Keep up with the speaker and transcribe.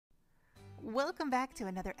Welcome back to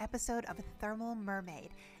another episode of Thermal Mermaid,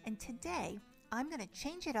 and today I'm going to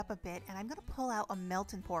change it up a bit and I'm going to pull out a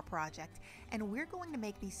melt and pour project, and we're going to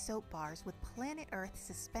make these soap bars with planet Earth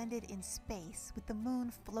suspended in space with the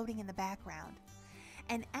moon floating in the background.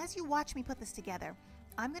 And as you watch me put this together,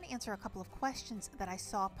 I'm going to answer a couple of questions that I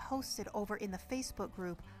saw posted over in the Facebook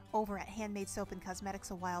group over at Handmade Soap and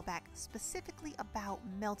Cosmetics a while back, specifically about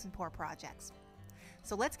melt and pour projects.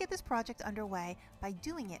 So let's get this project underway by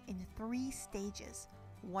doing it in 3 stages.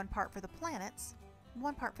 1 part for the planets,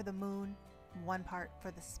 1 part for the moon, 1 part for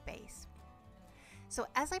the space. So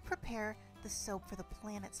as I prepare the soap for the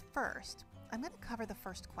planets first, I'm going to cover the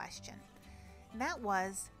first question. And that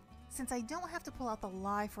was, since I don't have to pull out the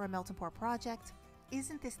lye for a melt and pour project,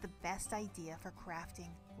 isn't this the best idea for crafting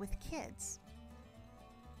with kids?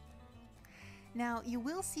 Now, you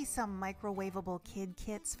will see some microwavable kid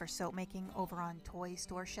kits for soap making over on toy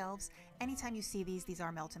store shelves. Anytime you see these are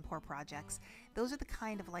melt and pour projects. Those are the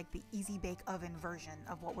kind of like the easy bake oven version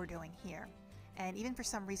of what we're doing here. And even for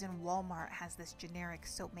some reason, Walmart has this generic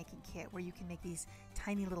soap making kit where you can make these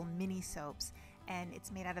tiny little mini soaps, and it's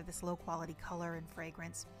made out of this low quality color and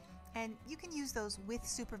fragrance. And you can use those with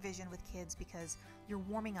supervision with kids because you're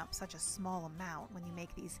warming up such a small amount when you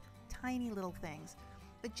make these tiny little things.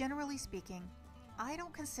 But generally speaking, I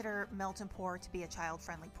don't consider melt and pour to be a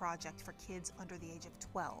child-friendly project for kids under the age of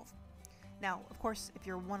 12. Now, of course, if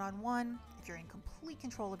you're one-on-one, if you're in complete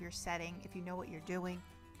control of your setting, if you know what you're doing,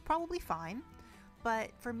 probably fine.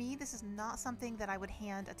 But for me, this is not something that I would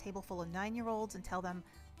hand a table full of 9-year-olds and tell them,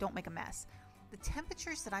 don't make a mess. The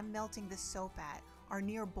temperatures that I'm melting this soap at are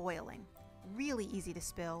near boiling. Really easy to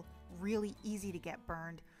spill, really easy to get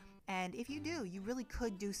burned. And if you do, you really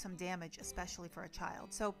could do some damage, especially for a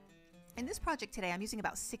child. So in this project today, I'm using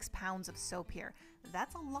about 6 pounds of soap here.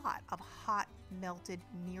 That's a lot of hot, melted,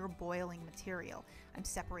 near boiling material. I'm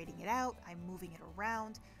separating it out, I'm moving it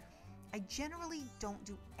around. I generally don't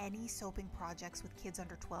do any soaping projects with kids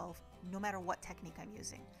under 12, no matter what technique I'm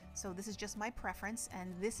using. So this is just my preference,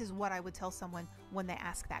 and this is what I would tell someone when they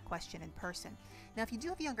ask that question in person. Now, if you do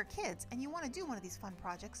have younger kids and you want to do one of these fun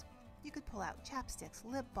projects, you could pull out chapsticks,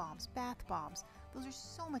 lip balms, bath bombs. Those are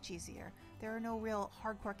so much easier. There are no real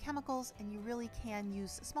hardcore chemicals, and you really can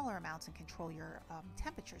use smaller amounts and control your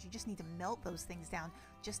temperatures. You just need to melt those things down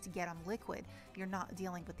just to get them liquid. You're not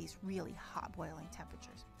dealing with these really hot boiling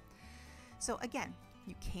temperatures. So again,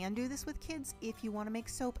 you can do this with kids if you want to make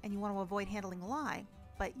soap and you want to avoid handling lye,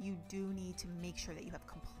 but you do need to make sure that you have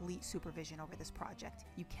complete supervision over this project.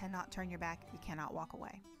 You cannot turn your back, you cannot walk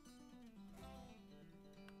away.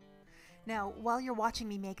 Now, while you're watching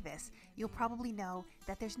me make this, you'll probably know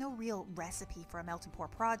that there's no real recipe for a melt and pour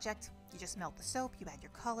project. You just melt the soap, you add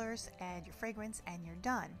your colors and your fragrance, and you're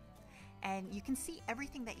done. And you can see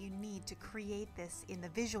everything that you need to create this in the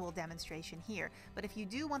visual demonstration here. But if you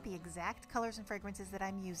do want the exact colors and fragrances that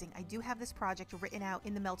I'm using, I do have this project written out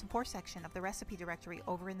in the melt and pour section of the recipe directory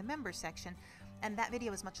over in the members section. And that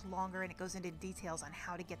video is much longer and it goes into details on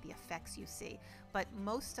how to get the effects you see. But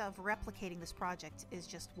most of replicating this project is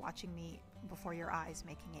just watching me before your eyes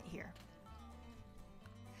making it here.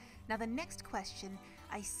 Now, the next question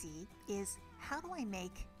I see is, how do I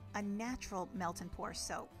make a natural melt and pour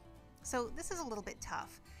soap? So this is a little bit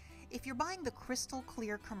tough. If you're buying the crystal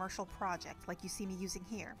clear commercial project like you see me using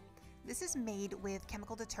here, this is made with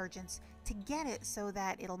chemical detergents to get it so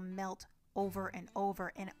that it'll melt over and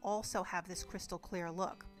over and also have this crystal clear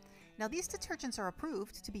look. Now, these detergents are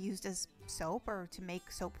approved to be used as soap or to make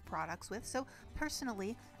soap products with, so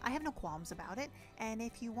personally I have no qualms about it. And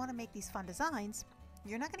if you want to make these fun designs,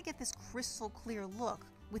 you're not going to get this crystal clear look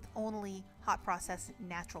with only hot process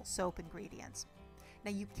natural soap ingredients. Now,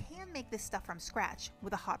 you can make this stuff from scratch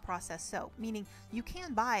with a hot process soap, meaning you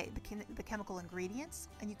can buy the chemical ingredients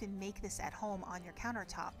and you can make this at home on your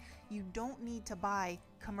countertop. You don't need to buy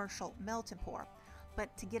commercial melt and pour,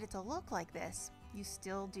 but to get it to look like this, you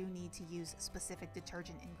still do need to use specific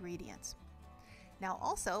detergent ingredients. Now,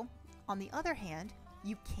 also, on the other hand,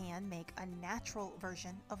 you can make a natural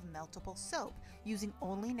version of meltable soap using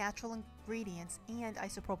only natural ingredients and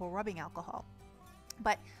isopropyl rubbing alcohol.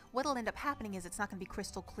 But what'll end up happening is it's not going to be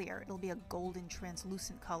crystal clear. It'll be a golden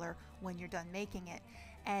translucent color when you're done making it.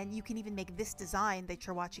 And you can even make this design that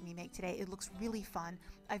you're watching me make today. It looks really fun.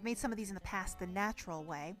 I've made some of these in the past the natural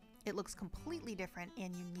way. It looks completely different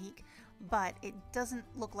and unique, but it doesn't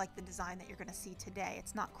look like the design that you're going to see today.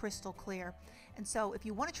 It's not crystal clear. And so if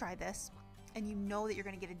you want to try this, and you know that you're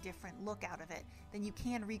going to get a different look out of it, then you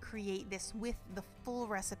can recreate this with the full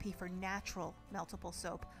recipe for natural meltable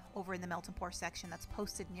soap over in the melt and pour section that's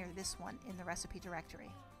posted near this one in the recipe directory.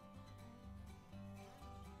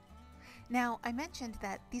 Now, I mentioned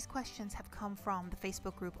that these questions have come from the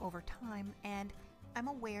Facebook group over time, and I'm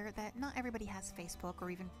aware that not everybody has Facebook or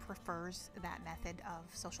even prefers that method of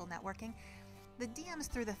social networking. The DMs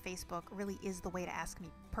through the Facebook really is the way to ask me,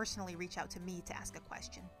 personally reach out to me to ask a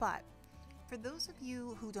question. But for those of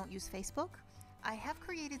you who don't use Facebook, I have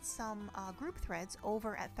created some group threads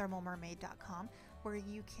over at thermalmermaid.com where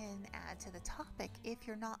you can add to the topic if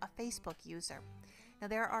you're not a Facebook user. Now,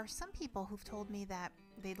 there are some people who've told me that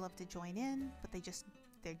they'd love to join in, but they just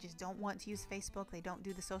don't want to use Facebook. They don't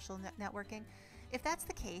do the social networking. If that's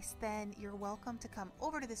the case, then you're welcome to come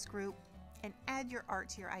over to this group and add your art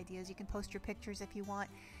to your ideas. You can post your pictures if you want.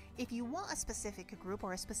 If you want a specific group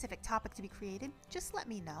or a specific topic to be created, just let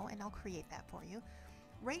me know and I'll create that for you.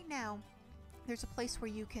 Right now, there's a place where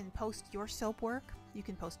you can post your soap work, you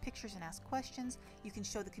can post pictures and ask questions, you can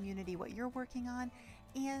show the community what you're working on,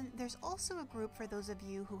 and there's also a group for those of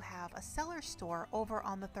you who have a seller store over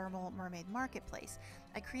on the Thermal Mermaid Marketplace.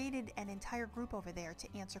 I created an entire group over there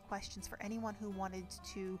to answer questions for anyone who wanted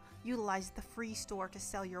to utilize the free store to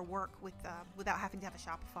sell your work without having to have a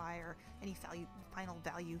Shopify or any final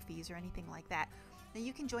value fees or anything like that. Now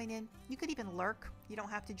you can join in, you could even lurk, you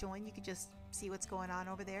don't have to join, you could just see what's going on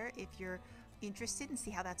over there if you're interested and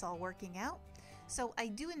see how that's all working out. So I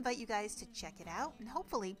do invite you guys to check it out, and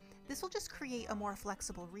hopefully this will just create a more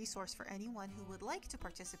flexible resource for anyone who would like to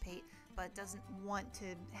participate but doesn't want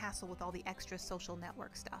to hassle with all the extra social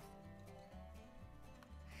network stuff.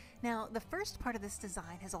 Now, the first part of this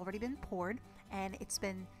design has already been poured and it's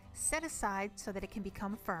been set aside so that it can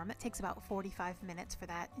become firm. It takes about 45 minutes for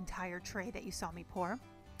that entire tray that you saw me pour.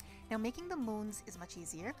 Now, making the moons is much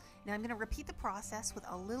easier. Now I'm going to repeat the process with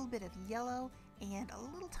a little bit of yellow and a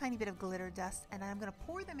little tiny bit of glitter dust, and I'm going to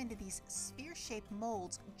pour them into these sphere-shaped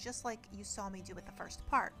molds just like you saw me do with the first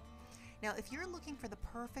part. Now, if you're looking for the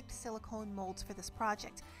perfect silicone molds for this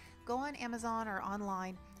project, go on Amazon or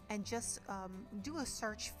online and just do a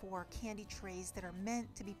search for candy trays that are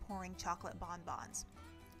meant to be pouring chocolate bonbons.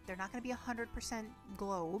 They're not going to be 100%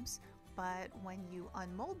 globes, but when you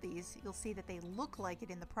unmold these, you'll see that they look like it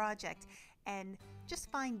in the project, and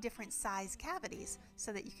just find different size cavities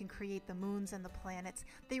so that you can create the moons and the planets.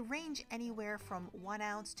 They range anywhere from 1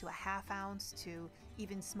 ounce to a ½ ounce to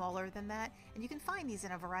even smaller than that, and you can find these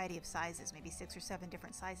in a variety of sizes, maybe 6 or 7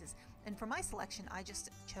 different sizes. And for my selection, I just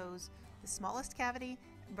chose the smallest cavity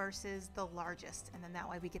versus the largest, and then that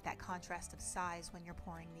way we get that contrast of size when you're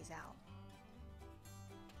pouring these out.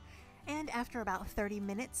 And after about 30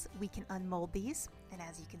 minutes, we can unmold these, and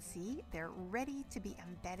as you can see, they're ready to be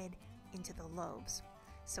embedded into the lobes.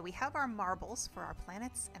 So we have our marbles for our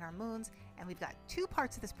planets and our moons, and we've got 2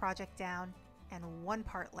 parts of this project down and 1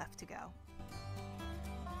 part left to go.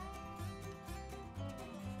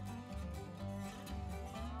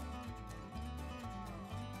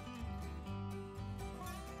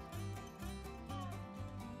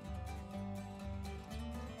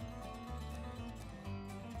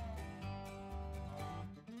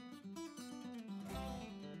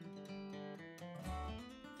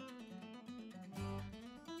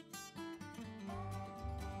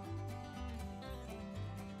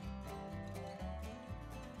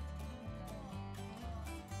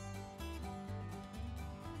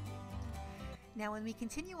 Now, when we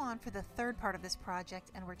continue on for the 3rd part of this project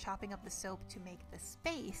and we're chopping up the soap to make the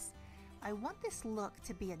space, I want this look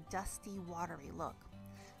to be a dusty, watery look.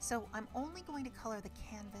 So I'm only going to color the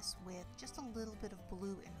canvas with just a little bit of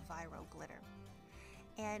blue Enviro glitter.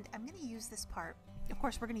 And I'm going to use this part, of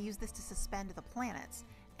course we're going to use this to suspend the planets,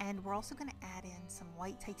 and we're also going to add in some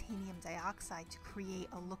white titanium dioxide to create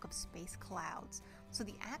a look of space clouds. So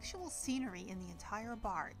the actual scenery in the entire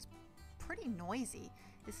bar, it's pretty noisy.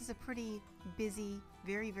 This is a pretty busy,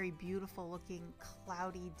 very, very beautiful looking,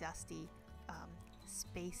 cloudy, dusty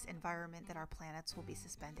space environment that our planets will be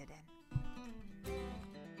suspended in.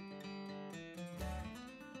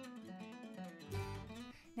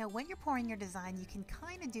 Now, when you're pouring your design, you can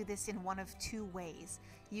kind of do this in one of 2 ways.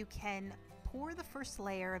 You can pour the first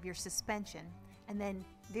layer of your suspension and then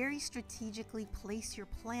very strategically place your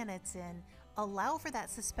planets in. Allow for that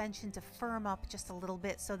suspension to firm up just a little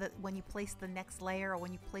bit so that when you place the next layer or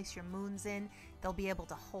when you place your moons in, they'll be able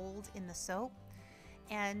to hold in the soap.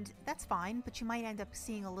 And that's fine, but you might end up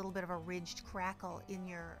seeing a little bit of a ridged crackle in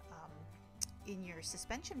your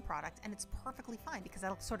suspension product, and it's perfectly fine because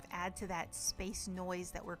that'll sort of add to that space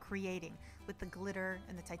noise that we're creating with the glitter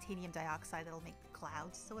and the titanium dioxide that'll make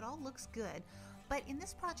clouds. So it all looks good. But in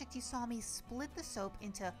this project, you saw me split the soap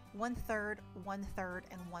into 1/3, 1/3,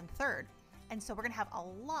 and 1/3. And so we're gonna have a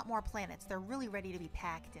lot more planets. They're really ready to be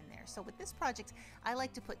packed in there. So with this project, I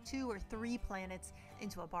like to put 2 or 3 planets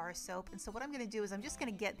into a bar of soap. And so what I'm gonna do is I'm just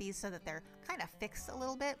gonna get these so that they're kind of fixed a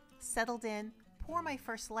little bit, settled in, pour my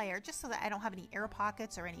first layer just so that I don't have any air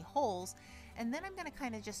pockets or any holes. And then I'm gonna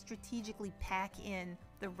kind of just strategically pack in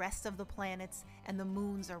the rest of the planets and the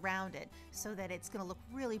moons around it so that it's gonna look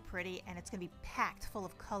really pretty and it's gonna be packed full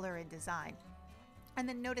of color and design. And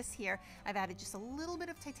then notice here, I've added just a little bit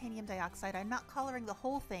of titanium dioxide. I'm not coloring the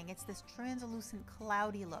whole thing. It's this translucent,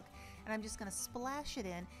 cloudy look. And I'm just gonna splash it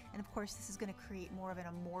in. And of course, this is gonna create more of an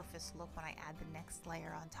amorphous look when I add the next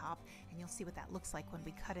layer on top. And you'll see what that looks like when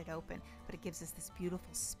we cut it open. But it gives us this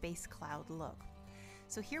beautiful space cloud look.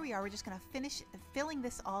 So here we are, we're just gonna finish filling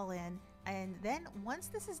this all in. And then once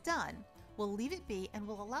this is done, we'll leave it be and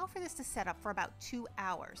we'll allow for this to set up for about 2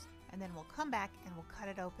 hours. And then we'll come back and we'll cut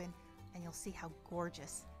it open, and you'll see how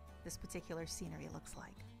gorgeous this particular scenery looks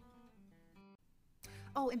like.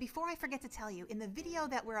 Oh, and before I forget to tell you, in the video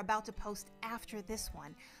that we're about to post after this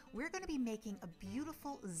one, we're going to be making a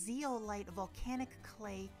beautiful zeolite volcanic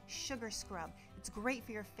clay sugar scrub. It's great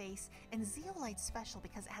for your face, and zeolite's special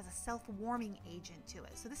because it has a self-warming agent to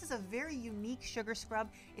it. So this is a very unique sugar scrub.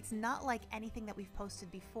 It's not like anything that we've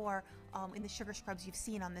posted before in the sugar scrubs you've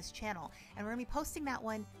seen on this channel. And we're going to be posting that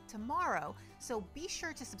one tomorrow. So be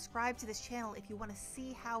sure to subscribe to this channel if you want to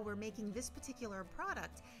see how we're making this particular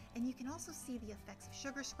product. And you can also see the effects of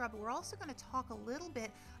sugar scrub. We're also going to talk a little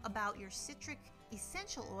bit about your citric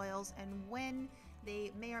essential oils and when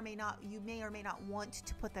you may or may not want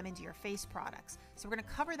to put them into your face products. So we're going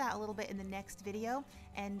to cover that a little bit in the next video,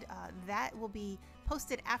 and that will be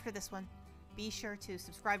posted after this one. Be sure to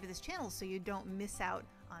subscribe to this channel so you don't miss out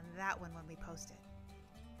on that one when we post it.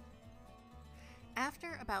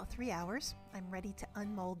 After about 3 hours, I'm ready to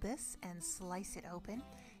unmold this and slice it open.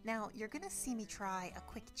 Now, you're going to see me try a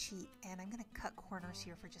quick cheat, and I'm going to cut corners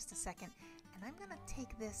here for just a second. And I'm going to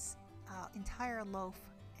take this entire loaf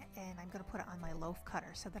and I'm going to put it on my loaf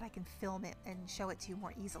cutter so that I can film it and show it to you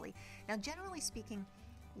more easily. Now, generally speaking,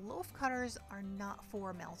 loaf cutters are not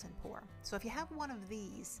for melt and pour. So if you have one of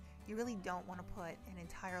these, you really don't want to put an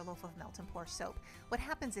entire loaf of melt and pour soap. What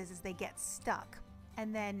happens is they get stuck.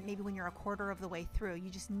 And then maybe when you're a quarter of the way through, you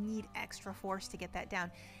just need extra force to get that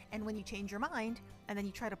down. And when you change your mind and then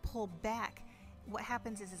you try to pull back, what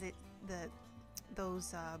happens is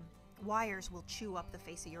those wires will chew up the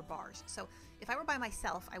face of your bars. So if I were by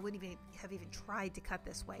myself, I wouldn't even have tried to cut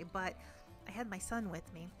this way, but I had my son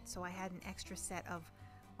with me, so I had an extra set of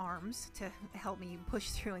arms to help me push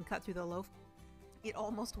through and cut through the loaf. It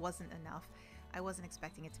almost wasn't enough. I wasn't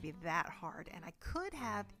expecting it to be that hard, and I could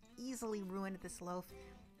have easily ruined this loaf,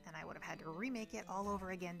 and I would have had to remake it all over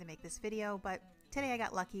again to make this video, but today I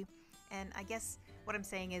got lucky. And I guess what I'm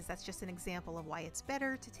saying is that's just an example of why it's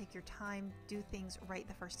better to take your time, do things right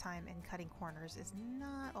the first time, and cutting corners is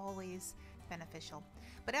not always beneficial.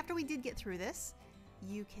 But after we did get through this,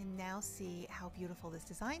 you can now see how beautiful this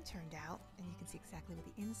design turned out, and you can see exactly what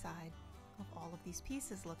the inside of all of these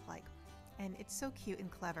pieces look like. And it's so cute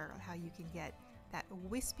and clever how you can get that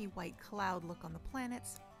wispy white cloud look on the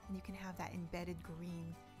planets, and you can have that embedded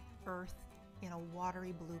green Earth in a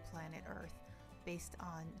watery blue planet Earth, based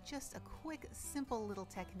on just a quick, simple little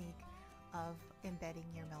technique of embedding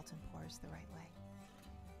your melt and pours the right way.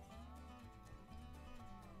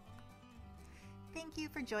 Thank you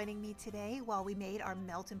for joining me today while we made our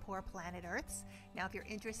melt and pour planet Earths. Now, if you're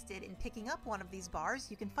interested in picking up one of these bars,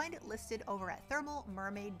 you can find it listed over at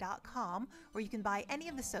thermalmermaid.com, where you can buy any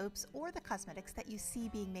of the soaps or the cosmetics that you see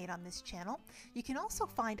being made on this channel. You can also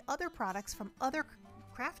find other products from other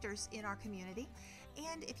crafters in our community.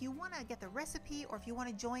 And if you want to get the recipe, or if you want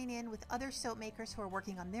to join in with other soap makers who are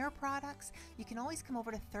working on their products, you can always come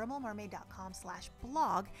over to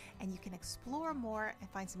thermalmermaid.com/blog, and you can explore more and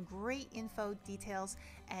find some great info, details,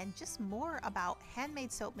 and just more about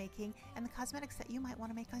handmade soap making and the cosmetics that you might want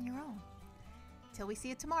to make on your own. Till we see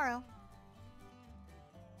you tomorrow.